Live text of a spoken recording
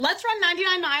Let's run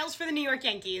 99 miles for the New York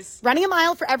Yankees. Running a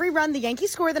mile for every run the Yankees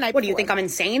score the night What, before. do you think I'm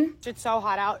insane? It's so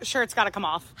hot out. Sure, it's got to come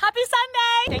off. Happy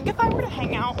Sunday! I think if I were to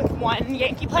hang out with one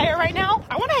Yankee player right now,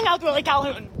 I want to hang out with Willie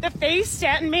Calhoun. The face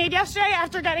Stanton made yesterday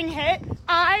after getting hit,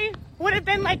 I would have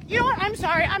been like, you know what, I'm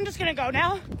sorry, I'm just going to go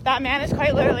now. That man is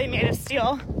quite literally made of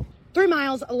steel. 3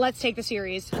 miles, let's take the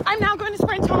series. I'm now going to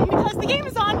sprint home because the game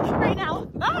is on right now.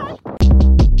 Bye!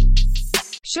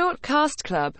 Shortcast Club.